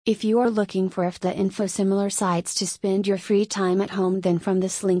If you are looking for Afdah info similar sites to spend your free time at home, then from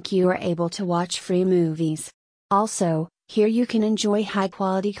this link you are able to watch free movies. Also, here you can enjoy high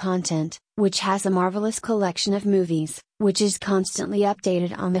quality content, which has a marvelous collection of movies, which is constantly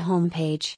updated on the homepage.